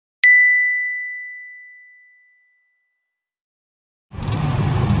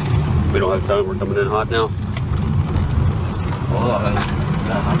We don't have time. We're coming in hot now. Hold on.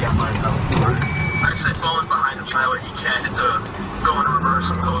 I got mine out. I'd say fall in behind him so that way he can't hit the go in reverse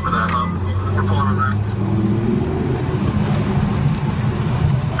and go over that hump. We're pulling him back.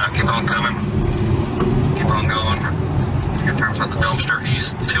 Keep on coming. Keep on going. Here turns out the dumpster.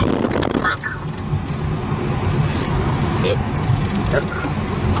 He's tilt gripped. Yep. Yep.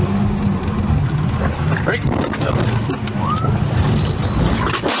 Ready? Yep.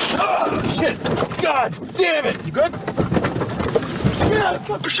 Oh, shit! God damn it! You good? Yeah,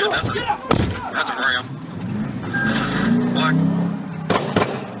 Oh shit, that's a ram. Black.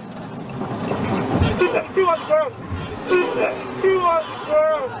 Two on the ground! Two on the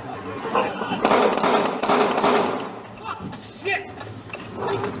ground! Shit!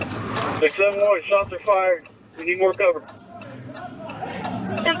 671, shots are fired. We need more cover.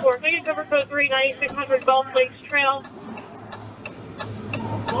 10-4, we need cover code 39600 Golf Lakes Trail.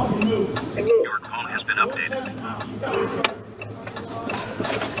 Your call has been updated.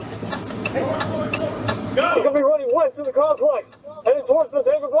 He's gonna be running west to the complex, heading towards the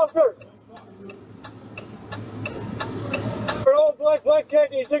David Buster. For all black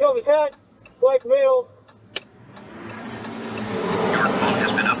jacket, he took off his hat, black male. Your call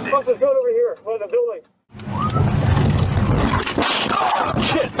has been updated. Buster's gun over here, by the building. Oh,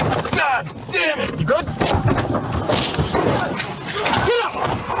 shit! God damn it! You good? Get up!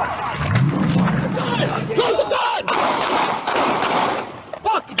 Close the gun!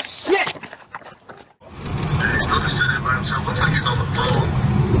 Fucking shit! He's still just sitting by himself. Looks like he's on the phone.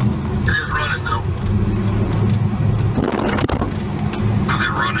 It is running though. Are they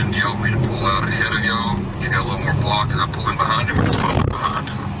running? Do y'all want me to pull out ahead of y'all? Give you a little more block as I pull in behind him or just pull behind?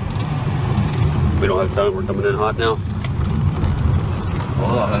 We don't have time. We're coming in hot now.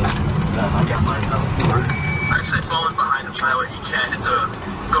 Hold on. I got mine out. I'd say fall in behind him so that way he can't hit the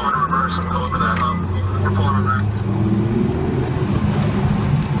go in reverse and go over that hump. We're pulling him back.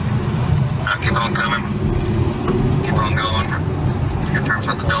 Keep on coming. Keep on going. Here turns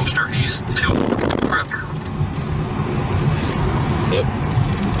out the dumpster. He's tilt gripped. Yep.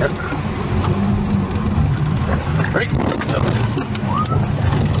 Yep. Ready? Yep.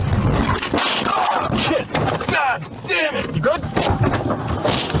 Oh, shit! God damn it! You good?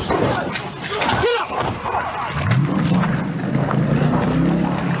 Get up!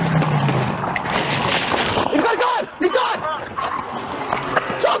 He's got a gun! He's got!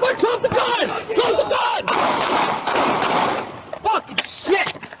 Somebody drop the gun! Drop the gun! Fucking shit!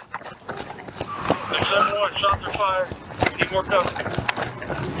 671, shots are fired. We need more cover.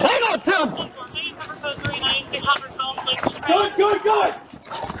 Hang on, Tim! 10-4, we need cover code 39600 Golf Lakes Trail. Good!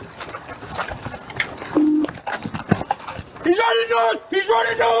 He's running north! He's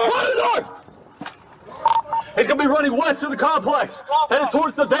running north! Running north! He's gonna be running west through the complex, headed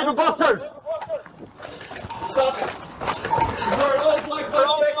towards the David Busters. Stop it.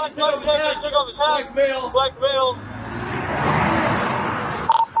 Black male.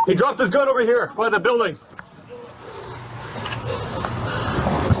 He dropped his gun over here by the building.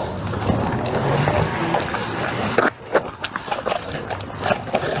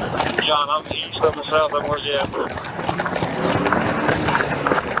 John, I'm east, I'm the south, I'm where's he at?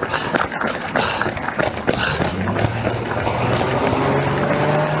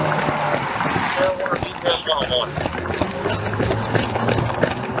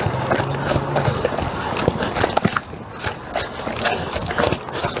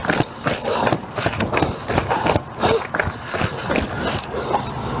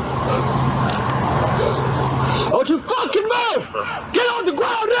 Don't you fucking move! Get on the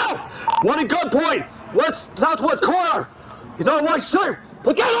ground now! One at gunpoint, southwest corner. He's on a white shirt,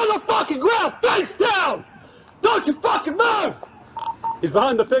 but get on the fucking ground, face down! Don't you fucking move! He's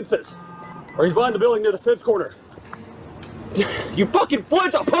behind the fences, or he's behind the building near the fence corner. You fucking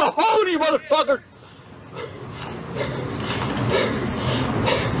flinch, I'll put a hole in you, motherfucker!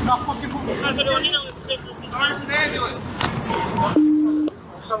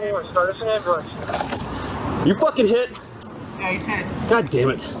 Start us an ambulance. You fucking hit. Yeah, he's hit. God damn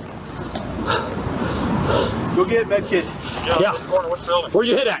it. Go get med kit. Yeah. What's building? Where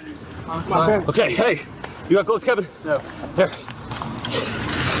you hit at? On the side. Okay, hey. You got gloves, Kevin? No. Here.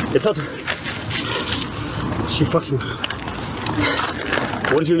 It's up there. She fucking...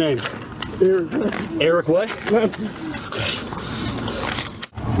 What is your name? Eric. Eric what? Okay.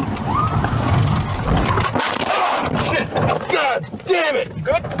 Oh, shit! God damn it! You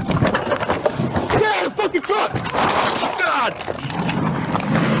good? Get out of the fucking truck! God!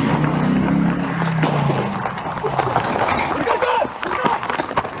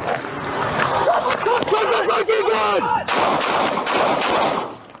 Turn the fucking gun!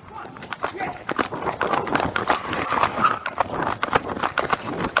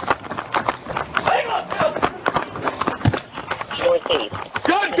 leave.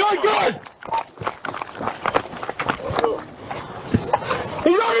 Good, good, good!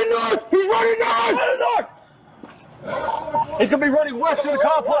 He's running north! He's running north! He's gonna be running west of the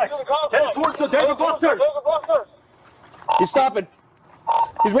complex, headed towards the David Buster. He's stopping.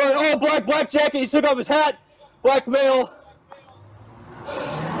 He's wearing all black, black jacket. He took off his hat, black male.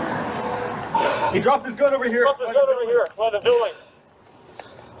 He dropped his gun over here. By the building.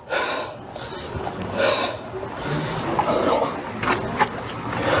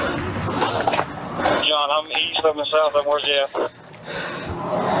 John, I'm east of the south. I'm where's you at?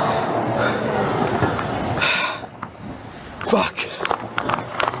 Fuck.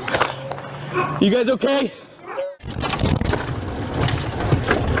 You guys okay?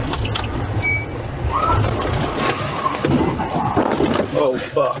 Oh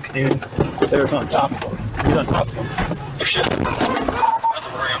fuck, dude. There's on top of him. He's on top of him. Oh shit. That's a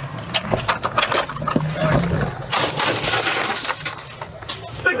ram.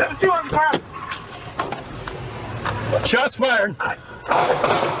 Shots fired.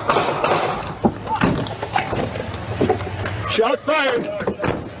 Shots fired.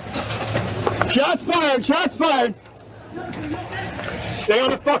 Shots fired. Shots fired. Stay on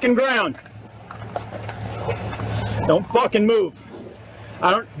the fucking ground. Don't fucking move.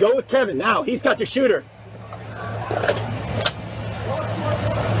 I don't go with Kevin now. He's got the shooter.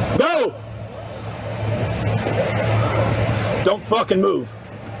 Go. Don't fucking move.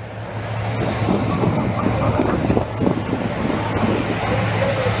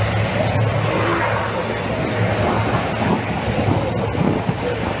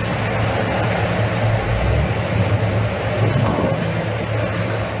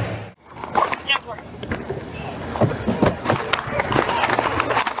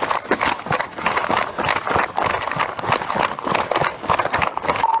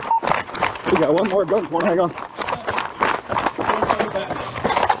 We got one more gun point. Hang on.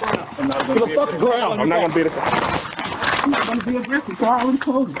 Give a fucking ground. I'm not gonna beat it. I'm not gonna be aggressive, so I already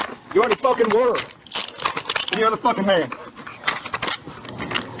told you. You already fucking were. You're the fucking man.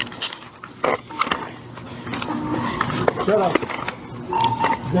 Shut up.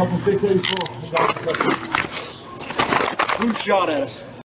 Delta 684. Who shot at us?